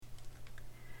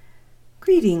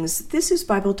Greetings, this is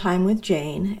Bible Time with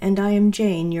Jane, and I am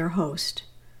Jane, your host.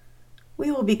 We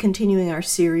will be continuing our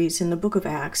series in the book of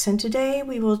Acts, and today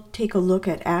we will take a look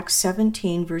at Acts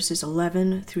 17, verses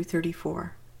 11 through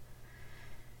 34.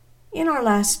 In our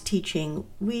last teaching,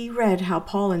 we read how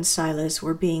Paul and Silas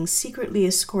were being secretly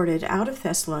escorted out of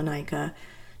Thessalonica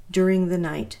during the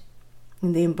night,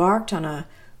 and they embarked on a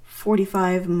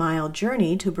 45-mile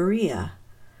journey to Berea.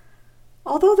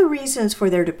 Although the reasons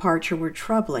for their departure were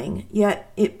troubling,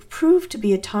 yet it proved to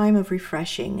be a time of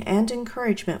refreshing and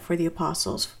encouragement for the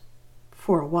apostles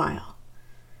for a while.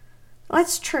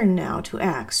 Let's turn now to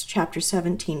Acts chapter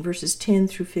 17, verses 10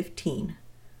 through 15.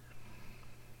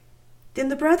 Then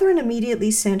the brethren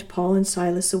immediately sent Paul and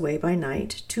Silas away by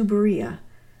night to Berea.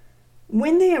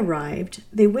 When they arrived,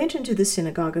 they went into the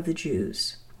synagogue of the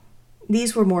Jews.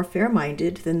 These were more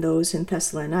fair-minded than those in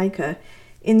Thessalonica,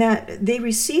 in that they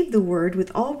received the word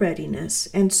with all readiness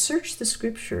and searched the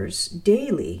Scriptures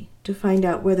daily to find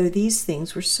out whether these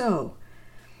things were so.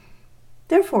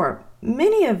 Therefore,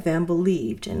 many of them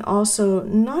believed, and also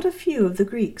not a few of the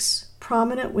Greeks,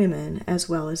 prominent women as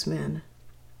well as men.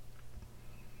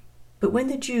 But when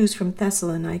the Jews from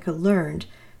Thessalonica learned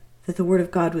that the word of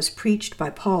God was preached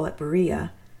by Paul at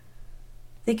Berea,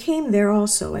 they came there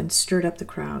also and stirred up the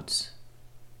crowds.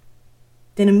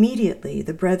 Then immediately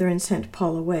the brethren sent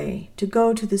Paul away to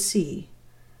go to the sea.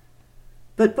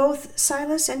 But both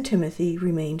Silas and Timothy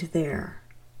remained there.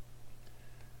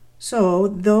 So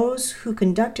those who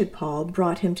conducted Paul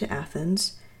brought him to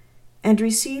Athens, and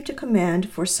received a command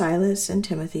for Silas and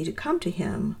Timothy to come to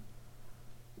him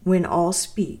with all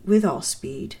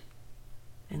speed,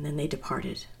 and then they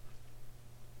departed.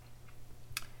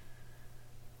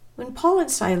 When Paul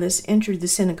and Silas entered the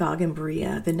synagogue in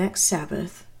Berea the next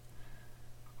Sabbath,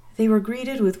 they were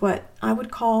greeted with what I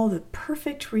would call the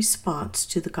perfect response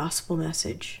to the gospel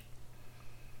message.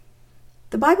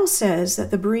 The Bible says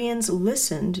that the Bereans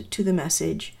listened to the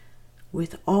message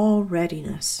with all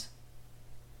readiness.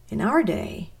 In our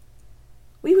day,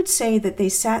 we would say that they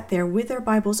sat there with their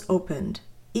Bibles opened,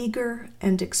 eager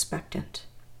and expectant.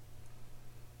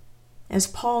 As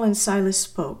Paul and Silas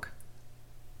spoke,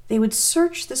 they would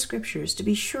search the Scriptures to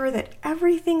be sure that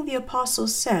everything the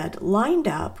apostles said lined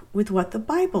up with what the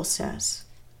Bible says.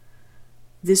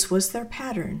 This was their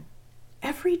pattern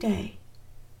every day,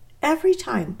 every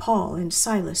time Paul and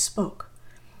Silas spoke.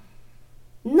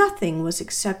 Nothing was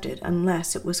accepted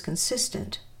unless it was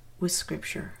consistent with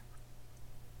Scripture.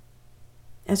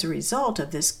 As a result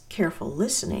of this careful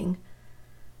listening,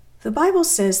 the Bible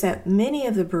says that many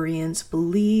of the Bereans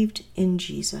believed in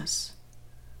Jesus.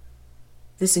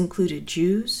 This included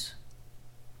Jews,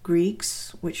 Greeks,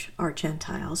 which are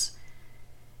Gentiles,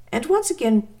 and once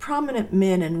again prominent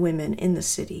men and women in the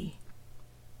city.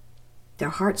 Their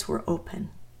hearts were open,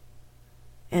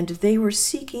 and they were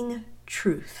seeking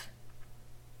truth.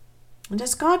 And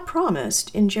as God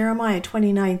promised in Jeremiah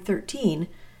 29:13,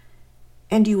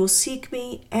 "And you will seek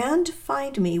me and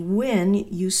find me when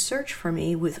you search for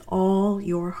me with all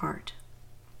your heart."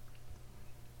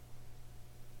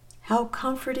 How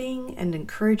comforting and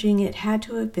encouraging it had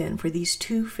to have been for these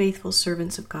two faithful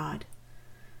servants of God.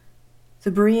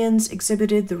 The Bereans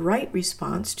exhibited the right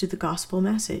response to the gospel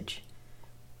message.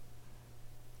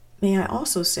 May I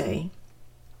also say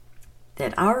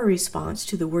that our response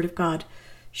to the Word of God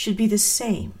should be the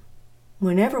same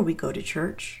whenever we go to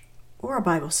church or a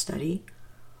Bible study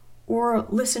or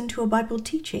listen to a Bible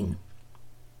teaching,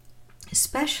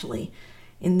 especially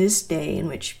in this day in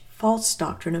which false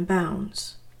doctrine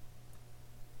abounds.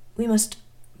 We must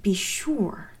be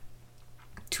sure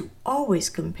to always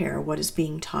compare what is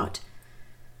being taught,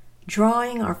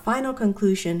 drawing our final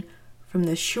conclusion from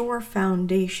the sure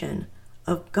foundation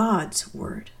of God's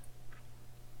Word.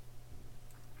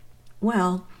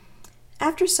 Well,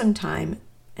 after some time,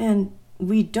 and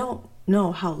we don't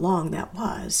know how long that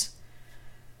was,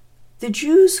 the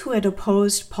Jews who had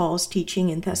opposed Paul's teaching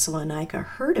in Thessalonica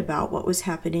heard about what was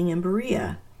happening in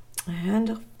Berea,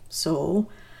 and so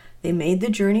they made the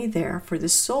journey there for the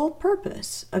sole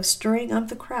purpose of stirring up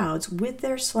the crowds with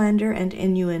their slander and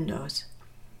innuendos.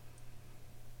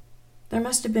 There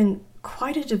must have been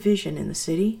quite a division in the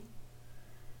city,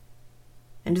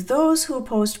 and those who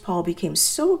opposed Paul became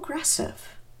so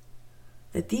aggressive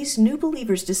that these new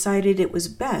believers decided it was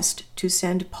best to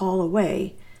send Paul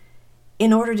away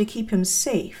in order to keep him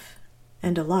safe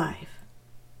and alive.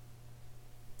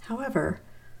 However,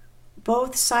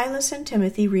 both Silas and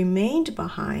Timothy remained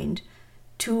behind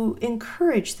to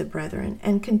encourage the brethren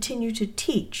and continue to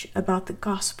teach about the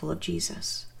gospel of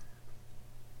Jesus.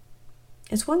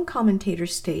 As one commentator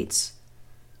states,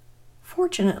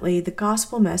 fortunately, the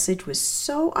gospel message was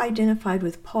so identified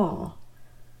with Paul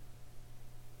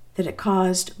that it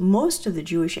caused most of the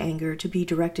Jewish anger to be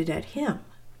directed at him,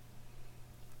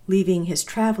 leaving his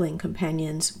traveling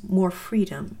companions more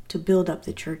freedom to build up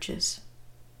the churches.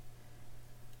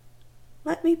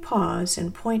 Let me pause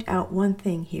and point out one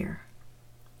thing here.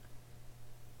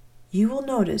 You will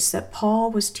notice that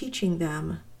Paul was teaching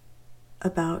them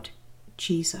about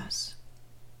Jesus.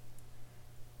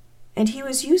 And he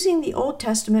was using the Old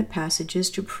Testament passages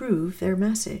to prove their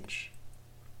message.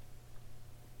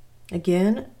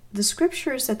 Again, the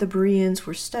scriptures that the Bereans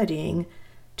were studying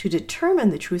to determine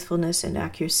the truthfulness and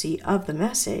accuracy of the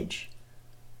message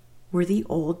were the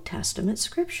Old Testament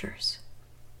scriptures.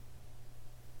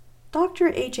 Dr.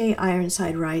 H.A.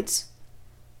 Ironside writes,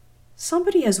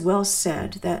 "Somebody has well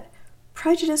said that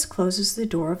prejudice closes the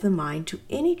door of the mind to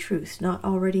any truth not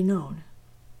already known.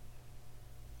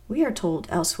 We are told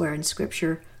elsewhere in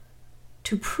Scripture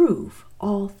to prove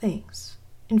all things.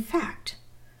 In fact,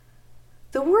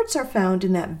 the words are found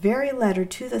in that very letter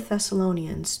to the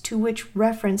Thessalonians to which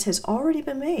reference has already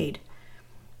been made.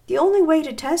 The only way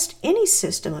to test any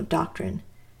system of doctrine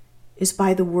is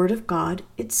by the Word of God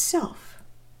itself.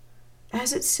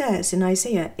 As it says in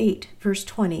Isaiah 8, verse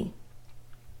 20,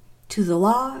 to the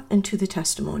law and to the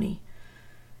testimony.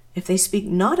 If they speak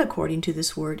not according to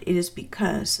this word, it is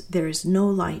because there is no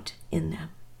light in them."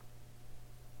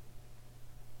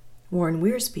 Warren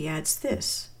Wiersbe adds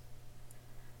this,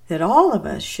 that all of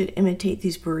us should imitate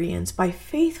these Bereans by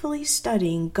faithfully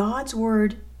studying God's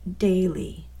word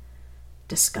daily,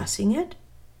 discussing it,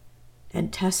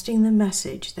 and testing the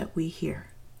message that we hear.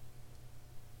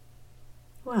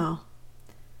 Well,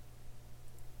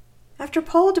 after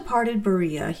Paul departed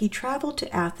Berea, he traveled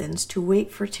to Athens to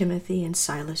wait for Timothy and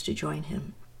Silas to join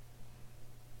him.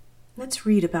 Let's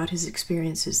read about his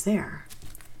experiences there.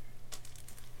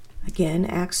 Again,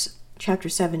 Acts chapter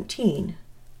 17,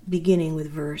 beginning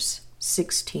with verse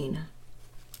 16.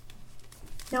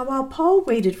 Now while Paul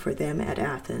waited for them at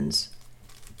Athens,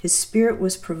 his spirit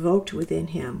was provoked within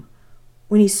him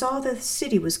when he saw that the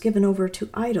city was given over to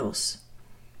idols.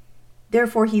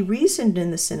 Therefore he reasoned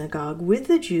in the synagogue with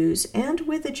the Jews and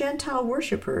with the Gentile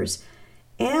worshippers,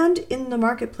 and in the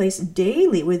marketplace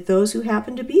daily with those who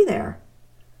happened to be there.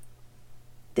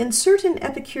 Then certain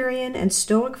Epicurean and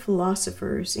Stoic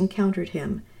philosophers encountered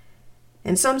him,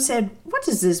 and some said, "What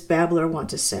does this babbler want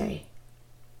to say?"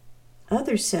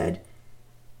 Others said,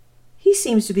 "He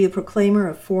seems to be a proclaimer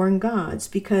of foreign gods,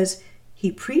 because he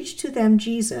preached to them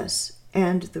Jesus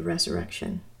and the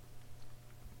resurrection."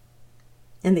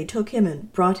 And they took him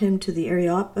and brought him to the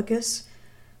Areopagus,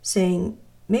 saying,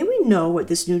 "May we know what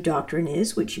this new doctrine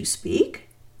is which you speak?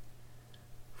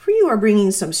 For you are bringing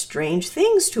some strange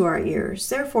things to our ears.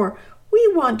 Therefore,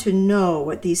 we want to know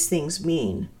what these things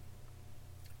mean."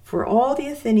 For all the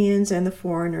Athenians and the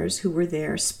foreigners who were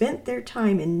there spent their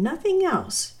time in nothing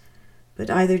else but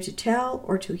either to tell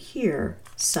or to hear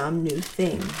some new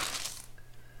thing.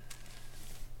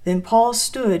 Then Paul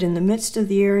stood in the midst of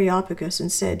the Areopagus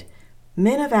and said,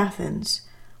 "Men of Athens,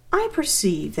 I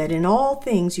perceive that in all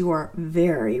things you are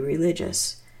very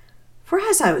religious. For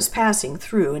as I was passing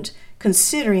through and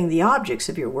considering the objects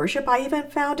of your worship, I even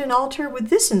found an altar with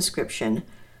this inscription,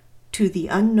 'To the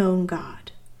unknown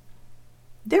God.'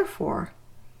 Therefore,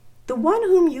 the one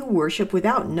whom you worship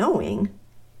without knowing,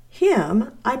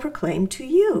 him I proclaim to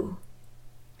you.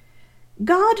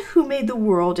 God, who made the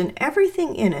world and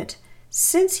everything in it,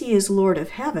 since he is Lord of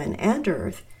heaven and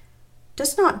earth,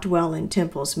 does not dwell in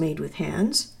temples made with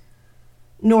hands,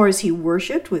 nor is he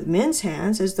worshipped with men's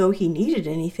hands as though he needed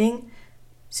anything,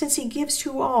 since he gives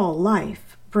to all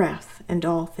life, breath, and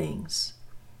all things.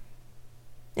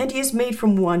 And he has made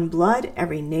from one blood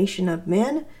every nation of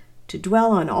men to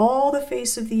dwell on all the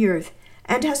face of the earth,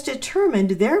 and has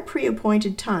determined their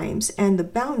pre-appointed times and the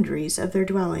boundaries of their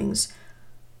dwellings,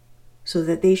 so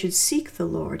that they should seek the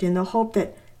Lord in the hope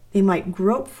that they might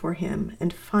grope for him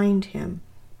and find him,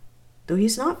 though he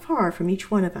is not far from each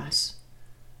one of us.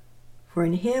 For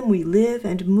in him we live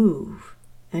and move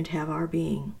and have our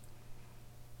being.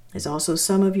 As also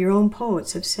some of your own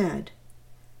poets have said,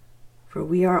 for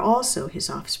we are also his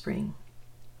offspring.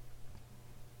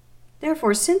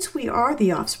 Therefore, since we are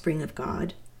the offspring of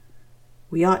God,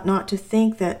 we ought not to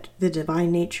think that the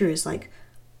divine nature is like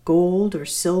gold or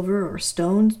silver or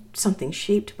stone, something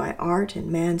shaped by art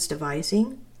and man's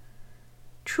devising.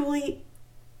 Truly,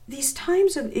 these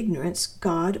times of ignorance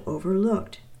God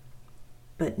overlooked,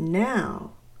 but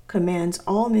now commands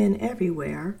all men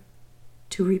everywhere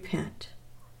to repent.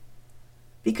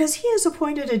 Because he has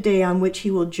appointed a day on which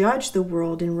he will judge the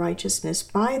world in righteousness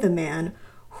by the man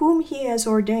whom he has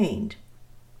ordained.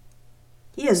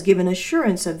 He has given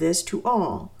assurance of this to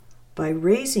all by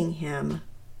raising him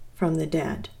from the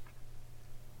dead.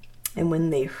 And when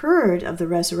they heard of the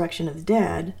resurrection of the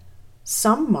dead,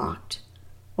 some mocked,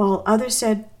 while others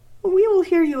said, "We will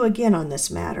hear you again on this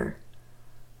matter."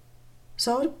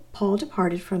 So Paul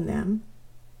departed from them.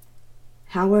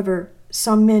 However,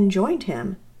 some men joined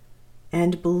him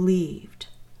and believed.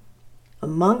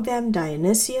 Among them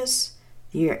Dionysius,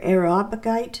 the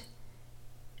Areopagite,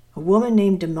 a woman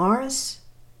named Damaris,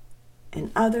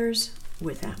 and others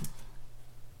with them.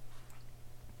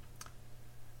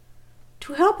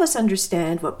 To help us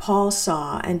understand what Paul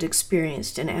saw and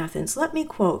experienced in Athens, let me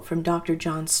quote from Dr.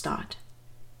 John Stott.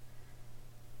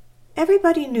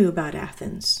 Everybody knew about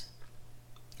Athens.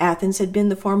 Athens had been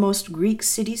the foremost Greek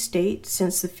city-state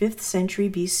since the 5th century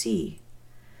BC.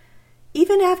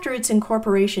 Even after its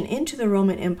incorporation into the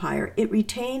Roman Empire, it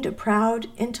retained a proud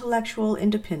intellectual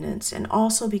independence and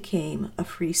also became a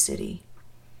free city.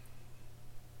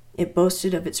 It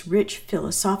boasted of its rich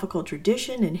philosophical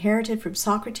tradition inherited from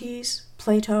Socrates,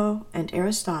 Plato, and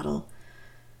Aristotle,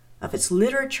 of its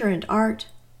literature and art,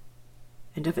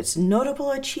 and of its notable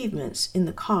achievements in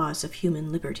the cause of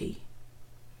human liberty.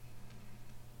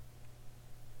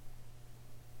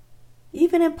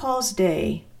 Even in Paul's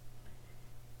day,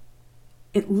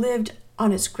 it lived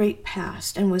on its great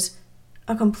past and was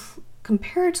a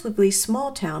comparatively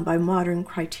small town by modern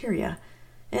criteria,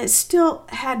 and it still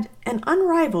had an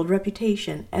unrivaled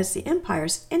reputation as the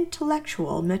empire's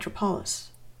intellectual metropolis.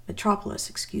 The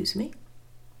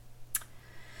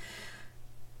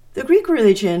Greek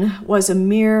religion was a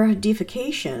mere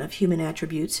deification of human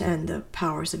attributes and the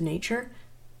powers of nature.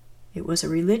 It was a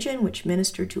religion which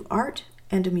ministered to art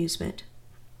and amusement,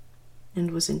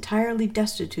 and was entirely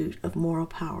destitute of moral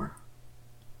power.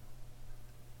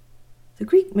 The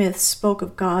Greek myths spoke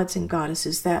of gods and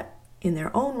goddesses that, in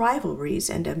their own rivalries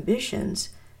and ambitions,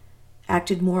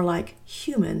 acted more like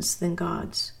humans than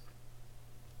gods.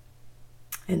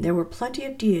 And there were plenty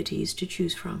of deities to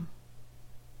choose from.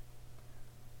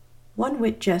 One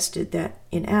wit jested that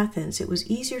in Athens it was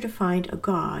easier to find a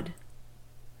god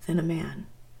than a man.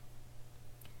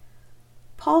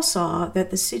 Paul saw that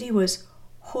the city was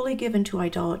wholly given to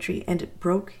idolatry, and it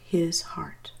broke his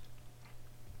heart.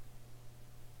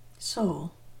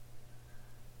 So,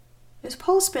 as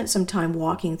Paul spent some time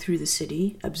walking through the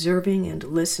city, observing and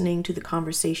listening to the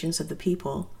conversations of the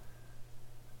people,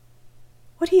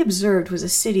 what he observed was a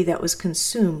city that was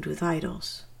consumed with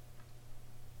idols.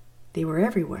 They were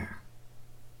everywhere,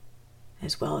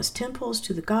 as well as temples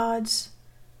to the gods,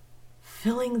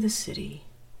 filling the city.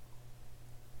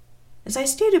 As I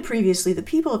stated previously, the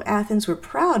people of Athens were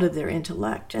proud of their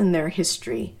intellect and their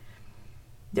history.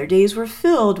 Their days were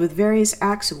filled with various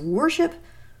acts of worship,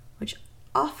 which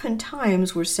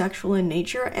oftentimes were sexual in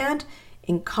nature, and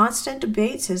in constant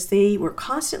debates as they were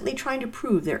constantly trying to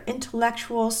prove their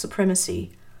intellectual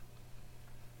supremacy.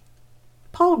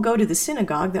 Paul would go to the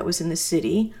synagogue that was in the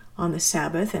city on the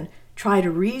Sabbath and try to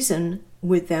reason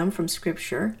with them from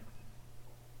Scripture.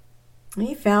 And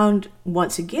he found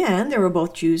once again there were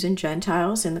both Jews and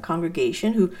Gentiles in the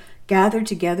congregation who gathered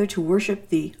together to worship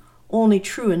the only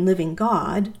true and living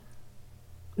God.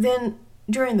 Then,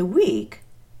 during the week,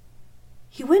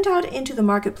 he went out into the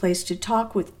marketplace to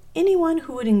talk with anyone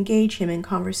who would engage him in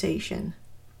conversation.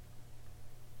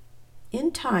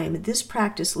 In time, this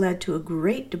practice led to a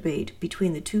great debate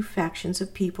between the two factions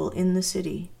of people in the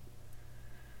city.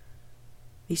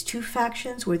 These two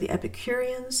factions were the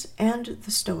Epicureans and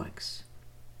the Stoics.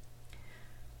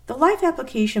 The Life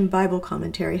Application Bible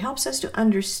Commentary helps us to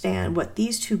understand what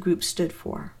these two groups stood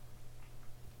for.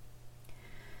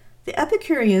 The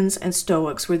Epicureans and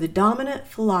Stoics were the dominant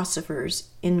philosophers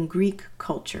in Greek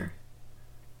culture.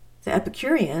 The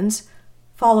Epicureans,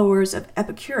 followers of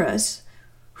Epicurus,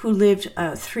 who lived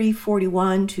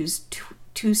 341 to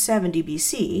 270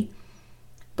 BC,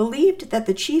 believed that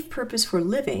the chief purpose for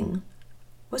living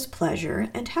was pleasure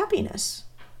and happiness.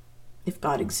 If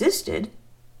God existed,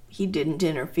 he didn't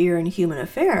interfere in human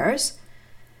affairs.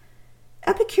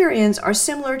 Epicureans are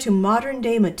similar to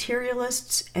modern-day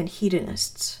materialists and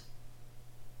hedonists.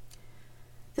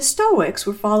 The Stoics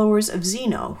were followers of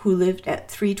Zeno, who lived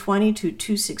at 320 to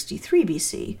 263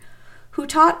 BC, who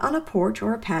taught on a porch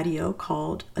or a patio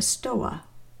called a stoa,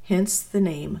 hence the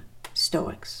name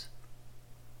Stoics.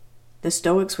 The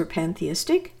Stoics were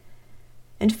pantheistic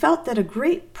and felt that a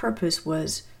great purpose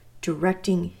was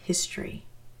directing history.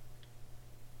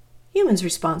 Humans'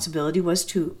 responsibility was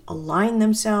to align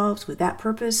themselves with that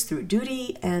purpose through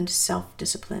duty and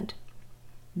self-discipline.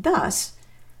 Thus,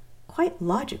 quite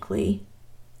logically,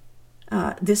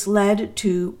 this led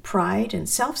to pride and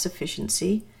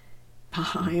self-sufficiency.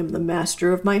 I am the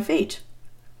master of my fate.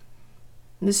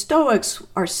 And the Stoics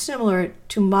are similar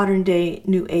to modern-day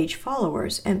New Age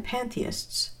followers and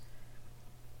pantheists.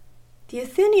 The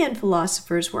Athenian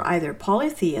philosophers were either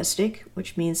polytheistic,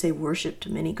 which means they worshipped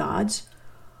many gods,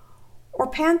 or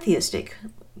pantheistic,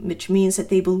 which means that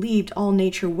they believed all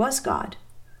nature was God.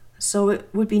 So it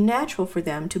would be natural for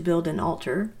them to build an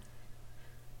altar,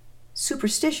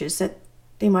 superstitious that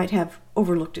they might have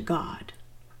overlooked a god.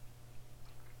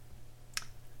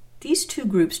 These two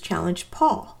groups challenged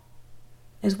Paul,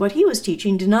 as what he was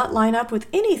teaching did not line up with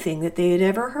anything that they had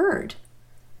ever heard.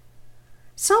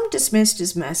 Some dismissed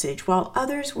his message, while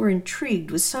others were intrigued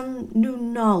with some new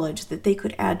knowledge that they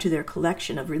could add to their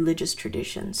collection of religious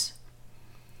traditions.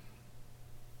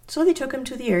 So they took him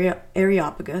to the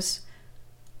Areopagus,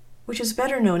 which is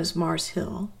better known as Mars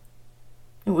Hill.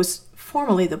 It was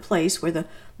formerly the place where the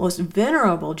most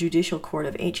venerable judicial court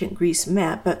of ancient Greece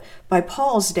met, but by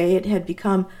Paul's day it had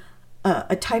become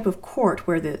a type of court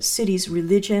where the city's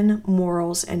religion,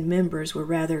 morals, and members were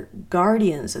rather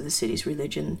guardians of the city's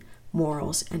religion,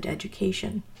 morals, and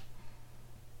education.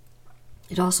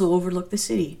 It also overlooked the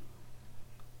city,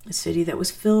 a city that was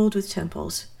filled with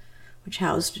temples, which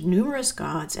housed numerous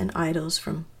gods and idols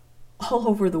from all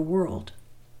over the world.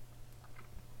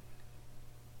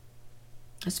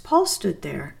 As Paul stood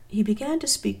there, he began to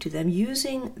speak to them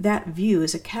using that view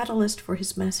as a catalyst for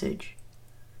his message.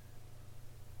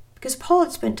 Because Paul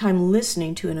had spent time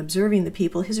listening to and observing the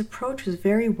people, his approach was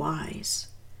very wise.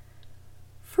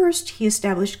 First, he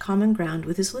established common ground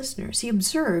with his listeners. He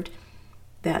observed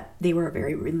that they were a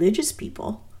very religious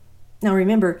people. Now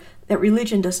remember that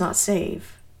religion does not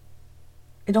save.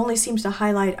 It only seems to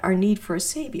highlight our need for a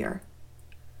Savior.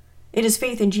 It is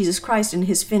faith in Jesus Christ and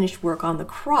his finished work on the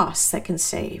cross that can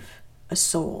save a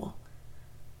soul.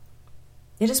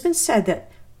 It has been said that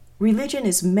religion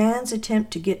is man's attempt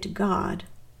to get to God.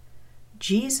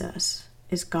 Jesus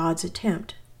is God's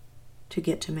attempt to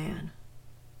get to man.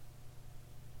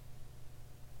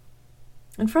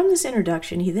 And from this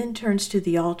introduction, he then turns to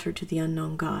the altar to the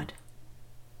unknown God.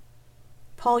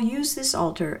 Paul used this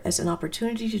altar as an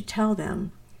opportunity to tell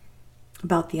them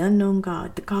about the unknown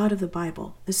God, the God of the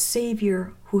Bible, the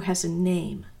Savior who has a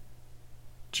name,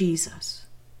 Jesus.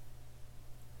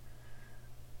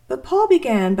 But Paul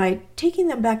began by taking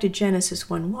them back to Genesis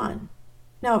 1:1.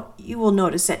 Now, you will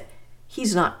notice that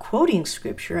he's not quoting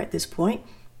Scripture at this point.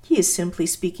 He is simply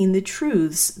speaking the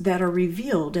truths that are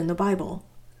revealed in the Bible.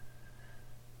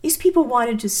 These people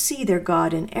wanted to see their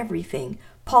God in everything.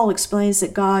 Paul explains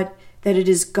that it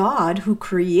is God who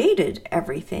created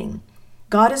everything.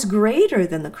 God is greater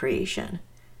than the creation.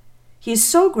 He is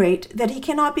so great that he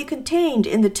cannot be contained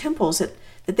in the temples that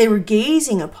they were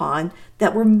gazing upon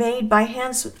that were made by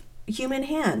human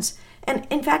hands. And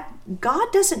in fact,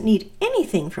 God doesn't need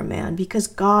anything from man because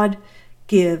God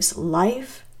gives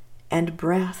life and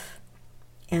breath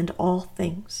and all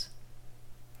things.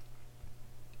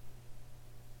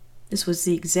 This was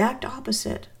the exact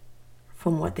opposite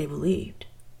from what they believed.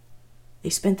 They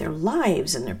spent their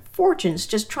lives and their fortunes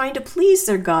just trying to please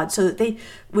their God so that they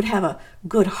would have a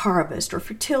good harvest or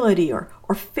fertility or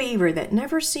favor that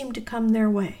never seemed to come their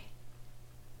way.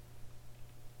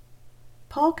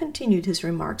 Paul continued his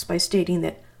remarks by stating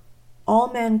that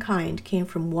all mankind came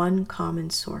from one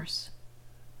common source,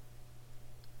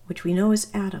 which we know as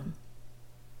Adam,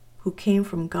 who came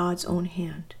from God's own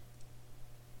hand.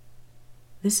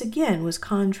 This again was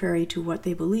contrary to what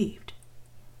they believed.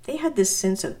 They had this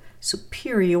sense of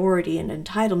superiority and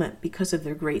entitlement because of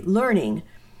their great learning,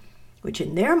 which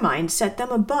in their mind set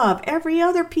them above every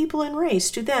other people and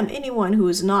race. To them, anyone who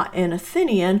was not an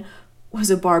Athenian was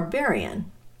a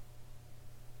barbarian.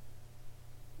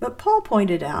 But Paul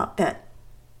pointed out that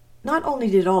not only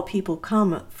did all people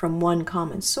come from one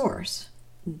common source,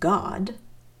 God,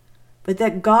 but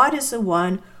that God is the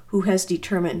one who has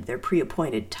determined their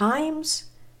pre-appointed times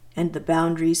and the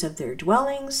boundaries of their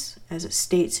dwellings, as it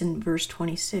states in verse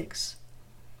 26.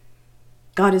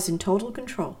 God is in total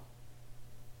control.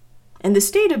 And the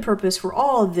stated purpose for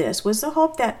all of this was the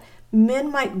hope that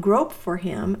men might grope for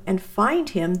him and find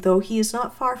him, though he is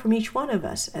not far from each one of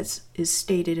us, as is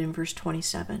stated in verse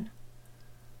 27.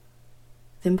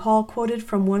 Then Paul quoted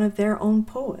from one of their own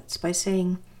poets by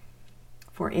saying,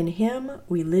 "For in him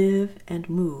we live and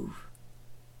move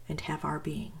and have our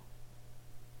being."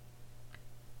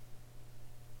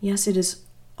 Yes, it has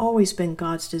always been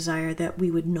God's desire that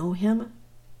we would know him,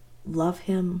 love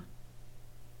him,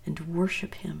 and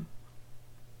worship him.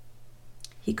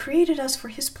 He created us for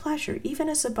his pleasure, even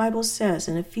as the Bible says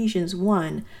in Ephesians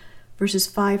 1, verses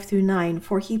 5 through 9,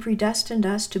 "For he predestined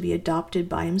us to be adopted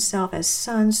by himself as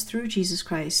sons through Jesus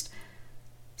Christ,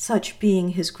 such being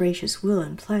his gracious will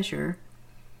and pleasure,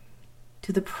 to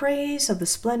to the praise of the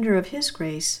splendor of his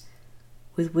grace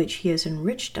with which he has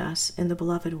enriched us in the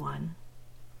Beloved One.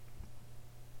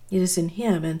 It is in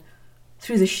him and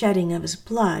through the shedding of his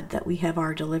blood that we have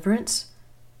our deliverance,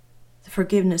 the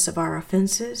forgiveness of our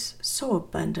offenses. So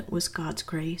abundant was God's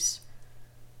grace,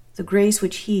 the grace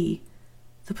which he,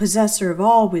 the possessor of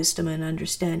all wisdom and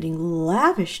understanding,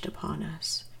 lavished upon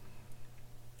us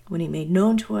when he made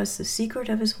known to us the secret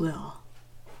of his will.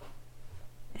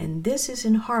 And this is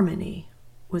in harmony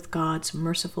with God's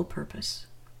merciful purpose.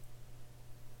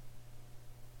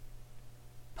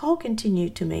 Paul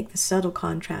continued to make the subtle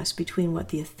contrast between what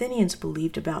the Athenians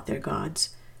believed about their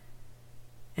gods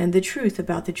and the truth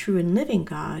about the true and living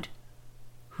God,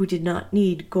 who did not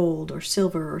need gold or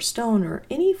silver or stone or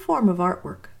any form of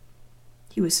artwork.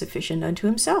 He was sufficient unto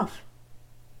himself.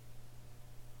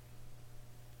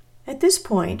 At this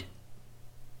point,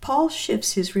 Paul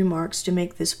shifts his remarks to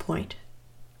make this point,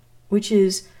 which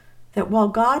is that while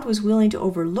God was willing to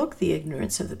overlook the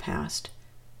ignorance of the past,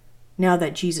 now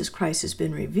that Jesus Christ has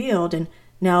been revealed and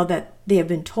now that they have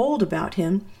been told about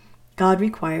him, God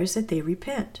requires that they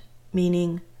repent,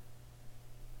 meaning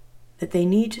that they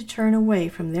need to turn away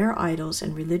from their idols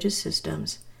and religious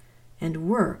systems and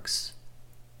works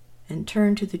and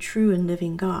turn to the true and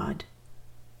living God,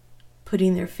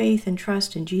 putting their faith and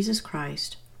trust in Jesus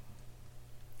Christ,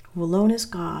 who alone is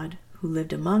God, who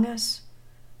lived among us,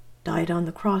 died on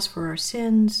the cross for our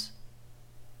sins,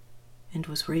 and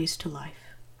was raised to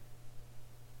life.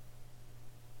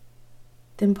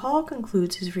 Then Paul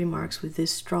concludes his remarks with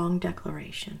this strong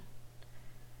declaration.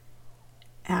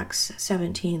 Acts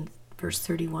 17, verse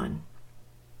 31.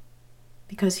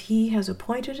 Because he has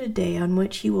appointed a day on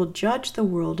which he will judge the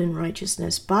world in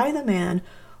righteousness by the man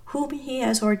whom he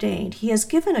has ordained. He has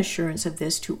given assurance of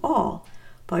this to all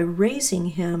by raising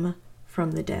him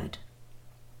from the dead.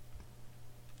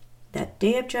 That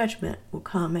day of judgment will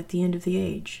come at the end of the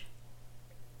age.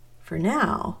 For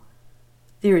now,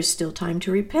 there is still time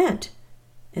to repent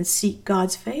and seek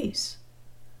God's face.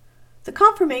 The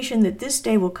confirmation that this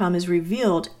day will come is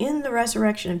revealed in the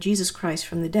resurrection of Jesus Christ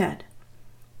from the dead.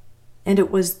 And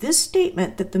it was this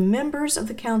statement that the members of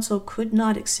the council could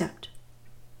not accept.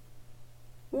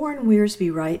 Warren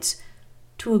Wiersbe writes,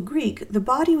 "To a Greek, the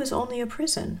body was only a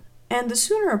prison, and the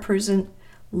sooner a person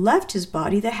left his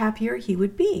body, the happier he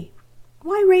would be.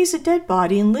 Why raise a dead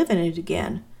body and live in it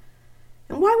again?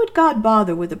 And why would God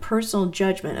bother with the personal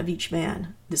judgment of each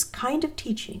man?" This kind of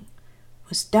teaching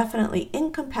was definitely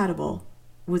incompatible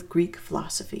with Greek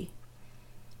philosophy.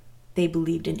 They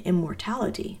believed in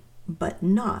immortality, but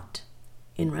not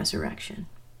in resurrection.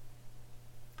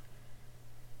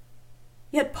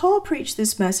 Yet Paul preached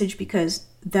this message because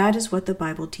that is what the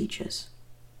Bible teaches,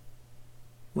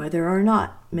 whether or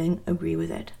not men agree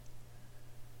with it.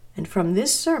 And from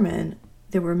this sermon,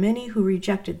 there were many who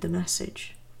rejected the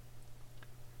message.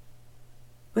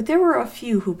 But there were a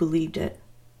few who believed it,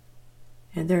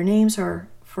 and their names are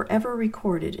forever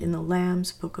recorded in the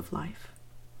Lamb's Book of Life.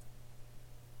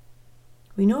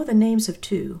 We know the names of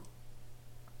two.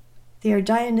 They are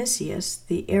Dionysius,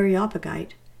 the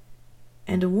Areopagite,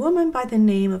 and a woman by the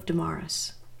name of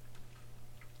Damaris.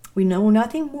 We know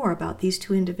nothing more about these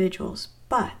two individuals,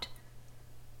 but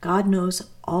God knows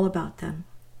all about them.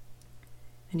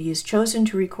 And he has chosen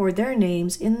to record their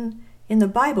names in the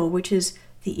Bible, which is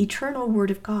the eternal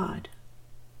Word of God.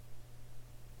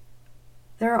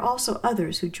 There are also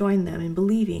others who join them in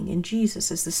believing in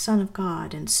Jesus as the Son of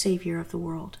God and Savior of the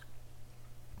world.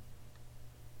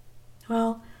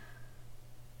 Well,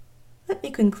 let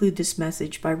me conclude this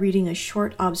message by reading a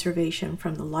short observation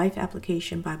from the Life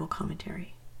Application Bible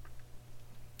Commentary.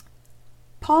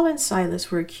 Paul and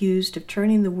Silas were accused of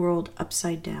turning the world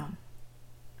upside down.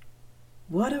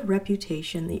 What a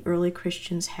reputation the early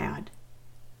Christians had.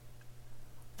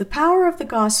 The power of the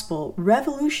gospel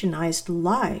revolutionized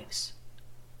lives,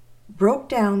 broke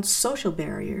down social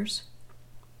barriers,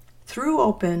 threw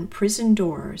open prison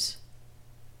doors,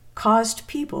 caused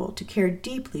people to care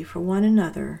deeply for one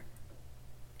another,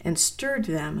 and stirred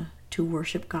them to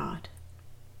worship God.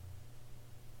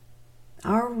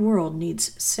 Our world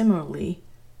needs similarly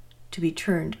to be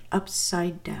turned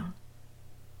upside down.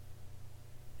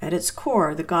 At its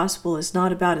core, the gospel is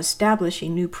not about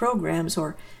establishing new programs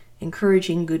or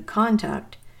encouraging good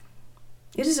conduct.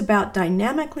 It is about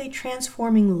dynamically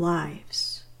transforming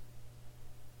lives.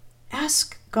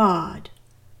 Ask God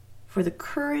for the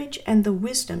courage and the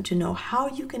wisdom to know how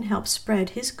you can help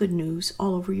spread his good news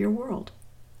all over your world.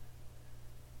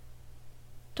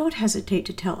 Don't hesitate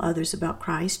to tell others about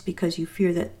Christ because you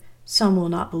fear that some will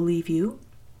not believe you.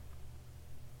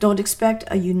 Don't expect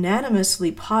a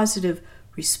unanimously positive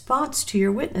response to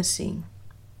your witnessing.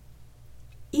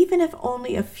 even if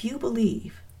only a few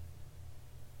believe,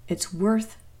 it's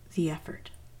worth the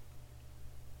effort.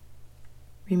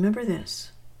 Remember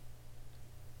this: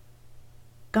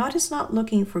 God is not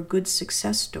looking for good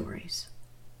success stories.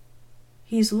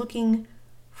 He is looking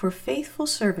for faithful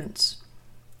servants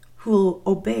who will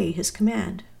obey his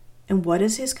command. And what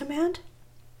is his command?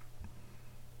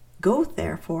 Go,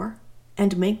 therefore,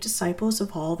 and make disciples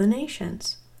of all the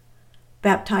nations,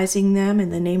 baptizing them in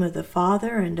the name of the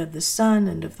Father and of the Son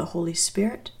and of the Holy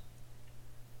Spirit,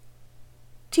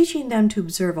 teaching them to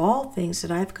observe all things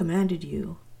that I have commanded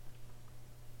you.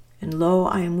 And lo,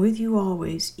 I am with you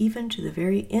always, even to the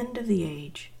very end of the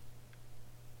age.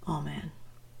 Amen.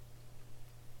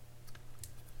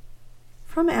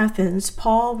 From Athens,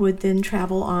 Paul would then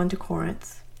travel on to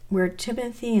Corinth, where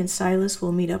Timothy and Silas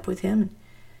will meet up with him.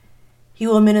 He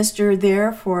will minister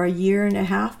there for 1.5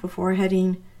 years before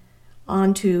heading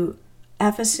on to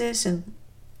Ephesus and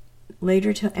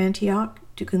later to Antioch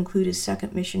to conclude his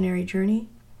second missionary journey.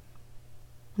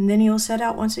 And then he will set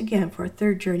out once again for a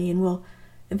third journey and will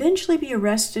eventually be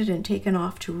arrested and taken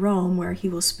off to Rome, where he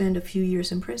will spend a few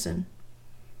years in prison.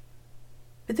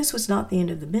 But this was not the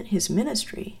end of his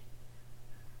ministry.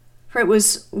 For it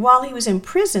was while he was in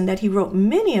prison that he wrote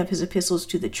many of his epistles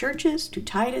to the churches, to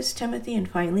Titus, Timothy, and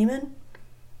Philemon.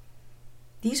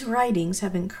 These writings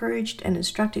have encouraged and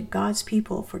instructed God's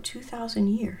people for 2,000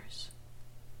 years.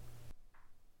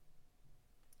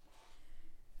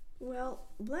 Well,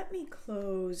 let me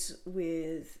close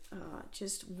with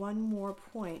just one more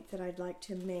point that I'd like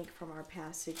to make from our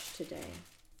passage today.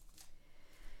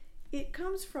 It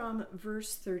comes from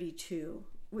verse 32,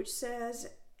 which says,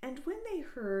 "And when they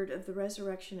heard of the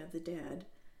resurrection of the dead,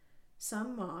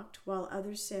 some mocked, while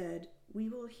others said, 'We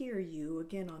will hear you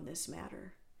again on this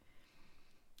matter.'"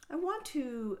 I want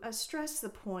to stress the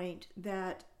point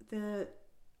that the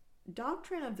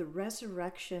doctrine of the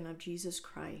resurrection of Jesus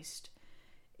Christ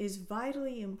is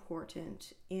vitally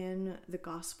important in the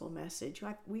gospel message.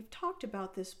 We've talked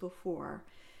about this before,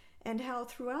 and how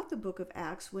throughout the book of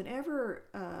Acts, whenever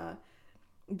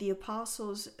the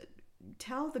apostles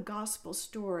tell the gospel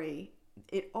story,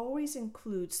 it always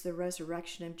includes the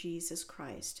resurrection of Jesus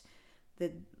Christ,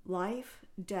 the life,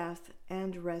 death,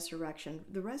 and resurrection.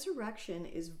 The resurrection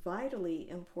is vitally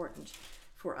important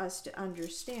for us to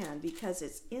understand, because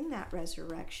it's in that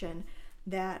resurrection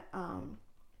that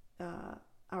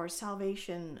our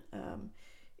salvation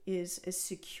is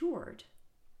secured.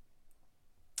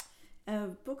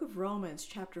 The book of Romans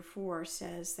chapter 4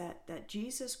 says that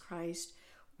Jesus Christ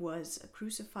was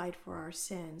crucified for our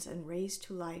sins and raised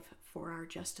to life for our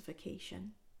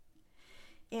justification.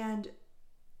 And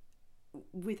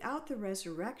without the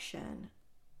resurrection,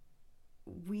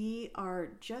 we are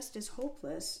just as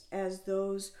hopeless as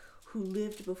those who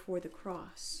lived before the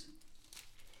cross.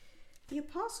 The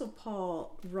Apostle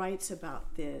Paul writes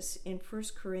about this in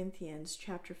 1 Corinthians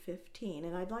chapter 15,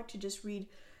 and I'd like to just read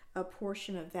a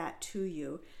portion of that to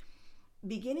you.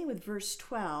 Beginning with verse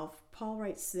 12, Paul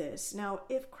writes this: "Now,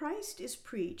 if Christ is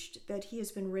preached that he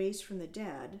has been raised from the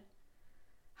dead,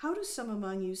 how do some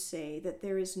among you say that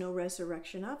there is no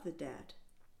resurrection of the dead?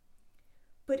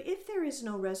 But if there is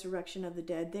no resurrection of the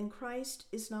dead, then Christ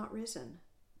is not risen.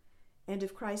 And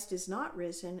if Christ is not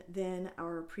risen, then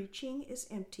our preaching is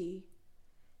empty,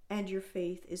 and your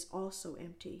faith is also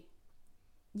empty.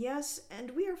 Yes,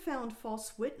 and we are found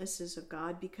false witnesses of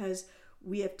God, because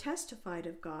we have testified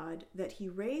of God that he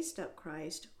raised up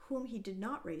Christ, whom he did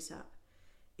not raise up,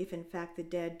 if in fact the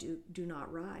dead do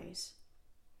not rise.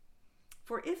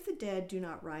 For if the dead do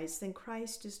not rise, then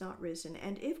Christ is not risen.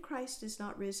 And if Christ is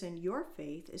not risen, your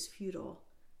faith is futile,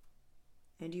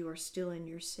 and you are still in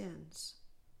your sins.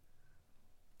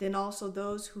 Then also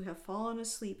those who have fallen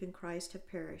asleep in Christ have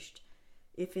perished.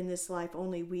 If in this life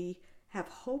only we have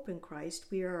hope in Christ,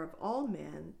 we are of all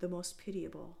men the most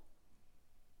pitiable.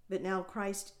 But now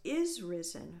Christ is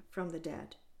risen from the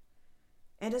dead,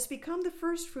 and has become the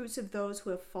firstfruits of those who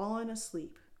have fallen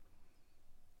asleep.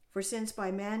 For since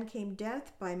by man came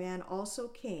death, by man also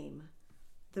came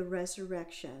the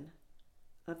resurrection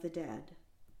of the dead.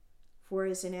 For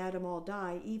as in Adam all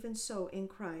die, even so in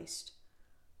Christ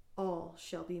all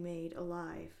shall be made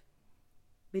alive.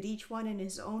 But each one in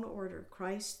his own order,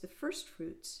 Christ the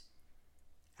firstfruits,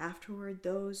 afterward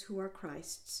those who are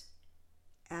Christ's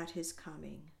at his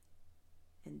coming.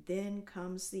 And then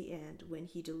comes the end, when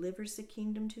he delivers the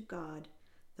kingdom to God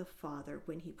the Father,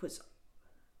 when he puts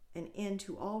an end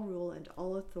to all rule and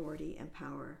all authority and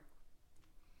power,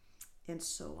 and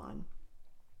so on."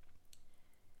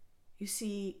 You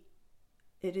see,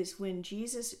 it is when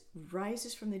Jesus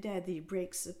rises from the dead that he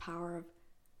breaks the power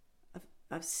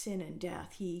of sin and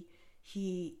death. He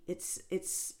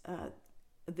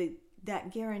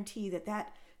that guarantee,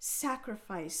 that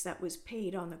sacrifice that was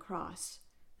paid on the cross,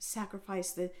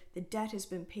 the debt has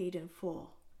been paid in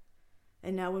full.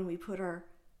 And now when we put our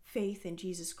faith in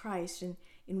Jesus Christ and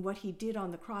in what he did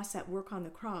on the cross, that work on the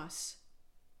cross,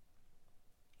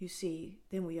 you see,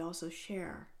 then we also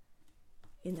share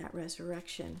in that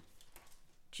resurrection.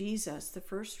 Jesus, the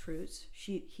first fruits,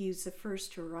 he's the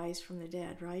first to rise from the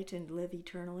dead, right, and live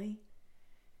eternally.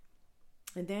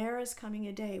 And there is coming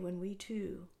a day when we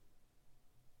too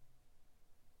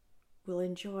will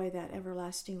enjoy that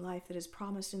everlasting life that is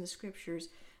promised in the scriptures.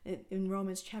 In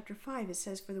Romans chapter 5, it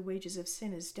says, "For the wages of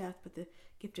sin is death, but the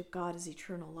gift of God is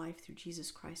eternal life through Jesus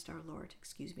Christ our Lord."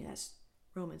 That's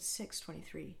Romans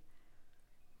 6:23.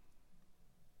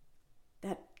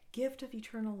 That gift of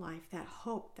eternal life, that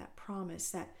hope, that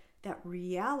promise, that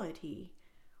reality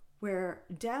where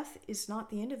death is not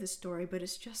the end of the story, but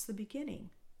it's just the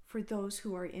beginning for those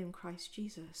who are in Christ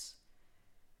Jesus.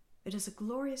 It is a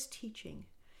glorious teaching.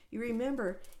 You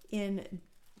remember in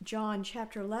John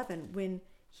chapter 11 when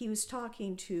he was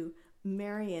talking to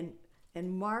Mary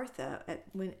and Martha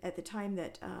at the time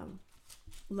that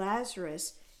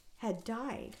Lazarus had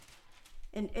died.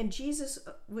 And Jesus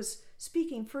was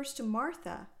speaking first to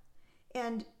Martha,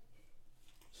 and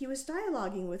he was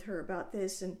dialoguing with her about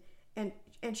this, and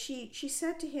she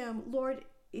said to him, "Lord,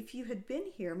 if you had been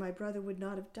here, my brother would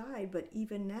not have died, but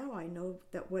even now I know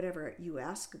that whatever you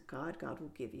ask of God, God will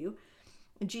give you."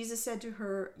 And Jesus said to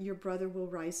her, "Your brother will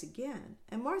rise again."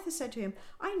 And Martha said to him,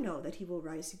 "I know that he will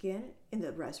rise again in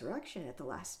the resurrection at the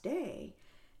last day."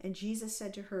 And Jesus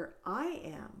said to her, "I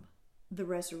am the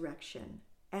resurrection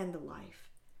and the life.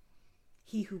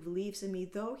 He who believes in me,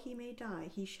 though he may die,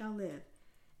 he shall live.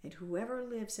 And whoever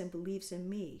lives and believes in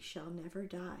me shall never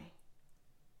die."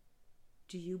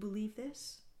 Do you believe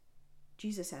this?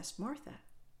 Jesus asked Martha,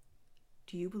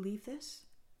 "Do you believe this?"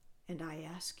 And I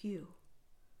ask you,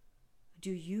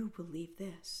 do you believe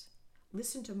this?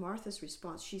 Listen to Martha's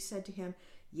response. She said to him,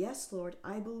 "Yes, Lord,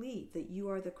 I believe that you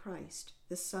are the Christ,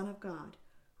 the Son of God,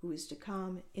 who is to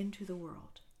come into the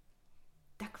world."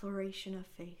 Declaration of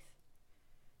faith.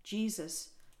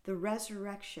 Jesus, the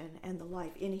resurrection and the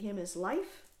life. In him is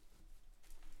life.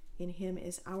 In him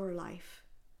is our life.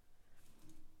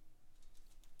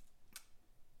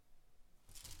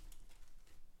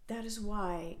 That is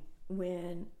why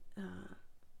when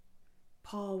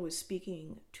Paul was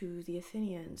speaking to the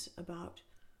Athenians about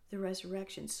the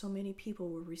resurrection, so many people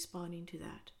were responding to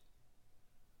that.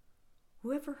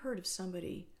 Who ever heard of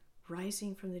somebody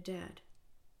rising from the dead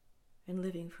and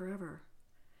living forever?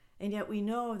 And yet we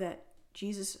know that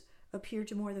Jesus appeared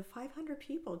to more than 500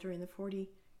 people during the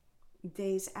 40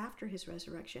 days after his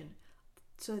resurrection,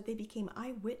 so that they became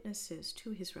eyewitnesses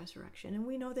to his resurrection. And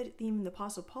we know that even the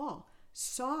Apostle Paul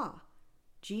saw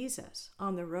Jesus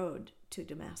on the road to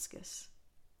Damascus,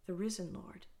 the risen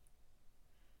Lord,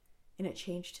 and it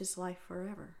changed his life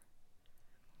forever.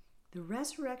 The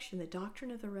resurrection, the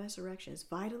doctrine of the resurrection, is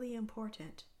vitally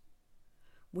important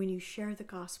when you share the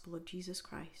gospel of Jesus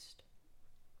Christ.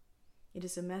 It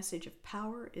is a message of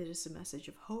power, it is a message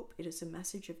of hope, it is a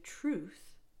message of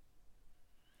truth,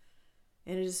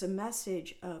 and it is a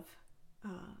message of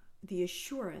the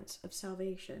assurance of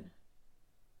salvation.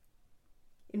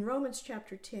 In Romans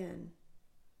chapter 10,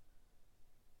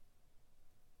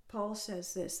 Paul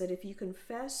says this, that if you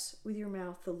confess with your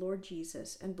mouth the Lord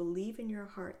Jesus and believe in your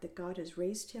heart that God has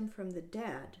raised him from the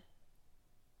dead,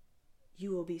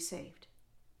 you will be saved.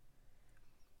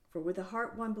 For with the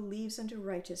heart one believes unto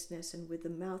righteousness, and with the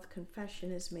mouth confession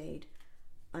is made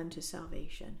unto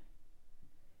salvation.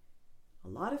 A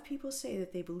lot of people say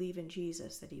that they believe in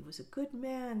Jesus, that he was a good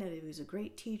man, that he was a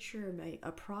great teacher,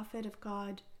 a prophet of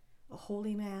God, a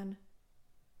holy man.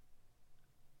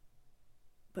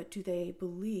 But do they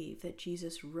believe that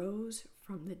Jesus rose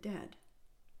from the dead?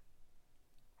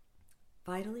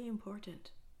 Vitally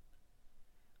important.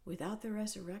 Without the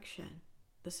resurrection,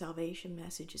 the salvation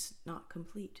message is not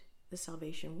complete. The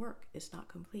salvation work is not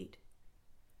complete.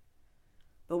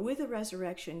 But with the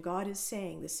resurrection, God is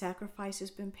saying the sacrifice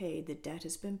has been paid, the debt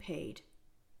has been paid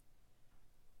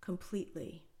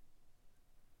completely.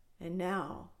 And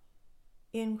now,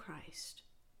 in Christ,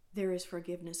 there is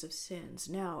forgiveness of sins.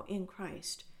 Now, in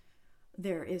Christ,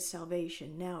 there is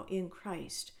salvation. Now, in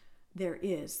Christ, there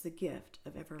is the gift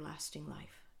of everlasting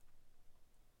life.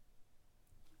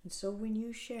 And so when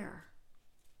you share,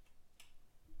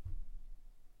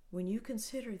 when you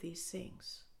consider these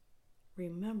things,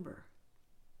 remember,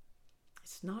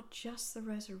 it's not just the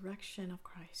resurrection of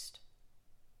Christ,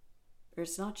 or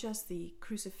it's not just the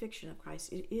crucifixion of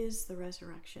Christ, it is the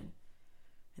resurrection,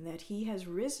 and that he has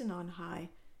risen on high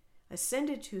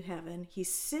ascended to heaven. He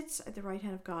sits at the right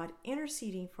hand of God,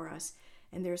 interceding for us,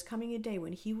 and there is coming a day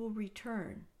when he will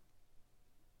return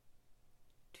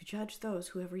to judge those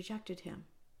who have rejected him.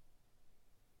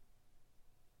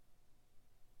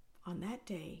 On that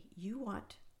day, you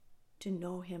want to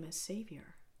know him as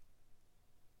Savior.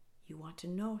 You want to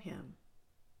know him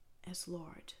as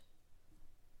Lord.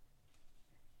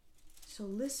 So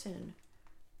listen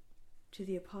to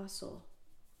the Apostle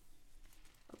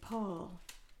Paul,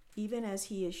 even as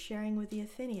he is sharing with the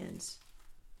Athenians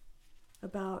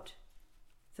about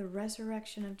the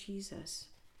resurrection of Jesus,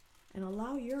 and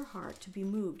allow your heart to be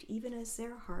moved, even as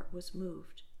their heart was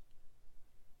moved.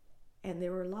 And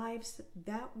there were lives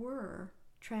that were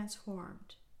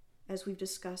transformed, as we've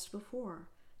discussed before,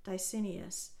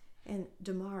 Dicenius and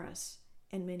Damaris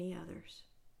and many others.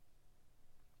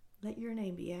 Let your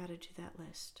name be added to that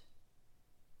list.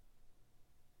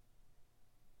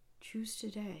 Choose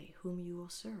today whom you will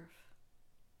serve.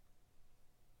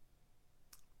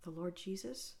 The Lord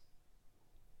Jesus?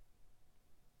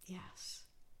 Yes,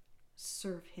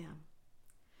 serve him.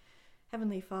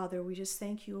 Heavenly Father, we just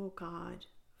thank you, O God,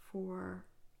 for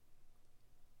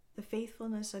the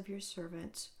faithfulness of your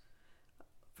servants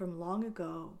from long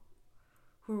ago,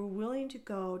 who were willing to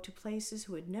go to places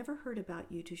who had never heard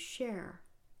about you to share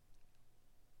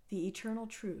the eternal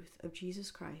truth of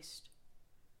Jesus Christ,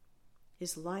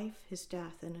 his life, his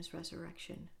death, and his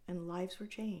resurrection, and lives were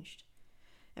changed.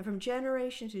 And from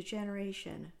generation to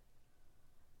generation,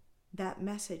 that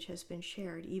message has been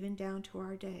shared even down to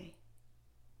our day.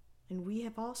 And we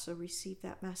have also received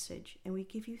that message, and we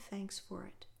give you thanks for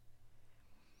it.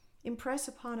 Impress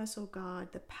upon us, O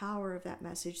God, the power of that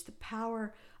message, the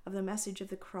power of the message of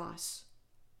the cross,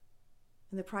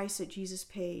 and the price that Jesus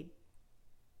paid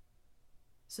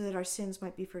so that our sins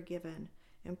might be forgiven.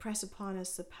 Impress upon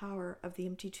us the power of the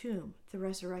empty tomb, the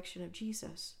resurrection of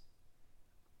Jesus,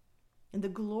 and the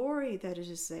glory that it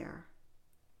is there,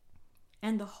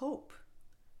 and the hope,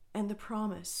 and the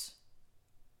promise,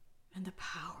 and the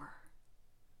power.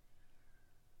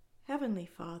 Heavenly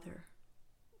Father,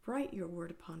 write your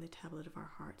word upon the tablet of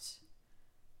our hearts,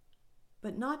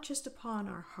 but not just upon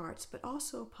our hearts, but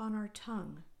also upon our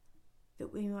tongue,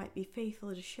 that we might be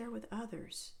faithful to share with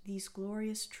others these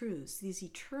glorious truths, these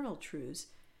eternal truths,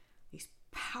 these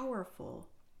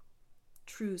powerful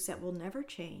truths that will never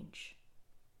change.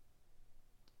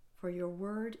 For your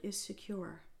word is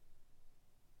secure.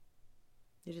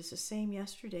 It is the same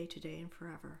yesterday, today, and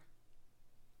forever.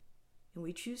 And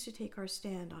we choose to take our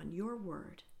stand on your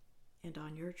word and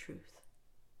on your truth.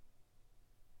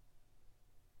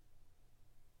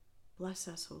 Bless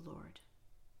us, O Lord.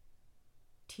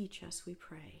 Teach us, we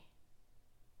pray.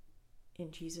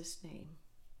 In Jesus' name,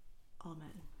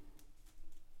 amen.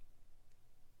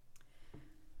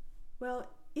 Well,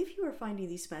 if you are finding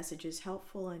these messages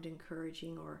helpful and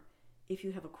encouraging, or if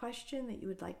you have a question that you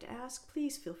would like to ask,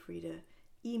 please feel free to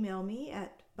email me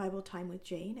at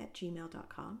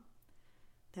bibletimewithjane@gmail.com.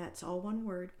 That's all one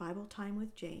word,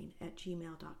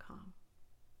 bibletimewithjane@gmail.com.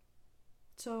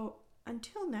 So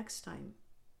until next time,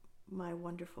 my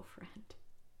wonderful friend,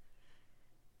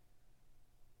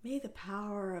 may the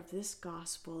power of this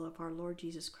gospel of our Lord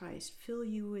Jesus Christ fill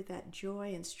you with that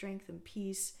joy and strength and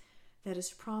peace that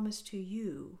is promised to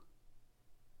you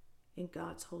in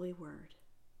God's holy word.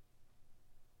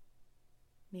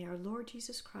 May our Lord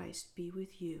Jesus Christ be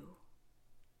with you.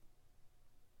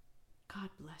 God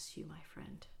bless you, my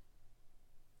friend.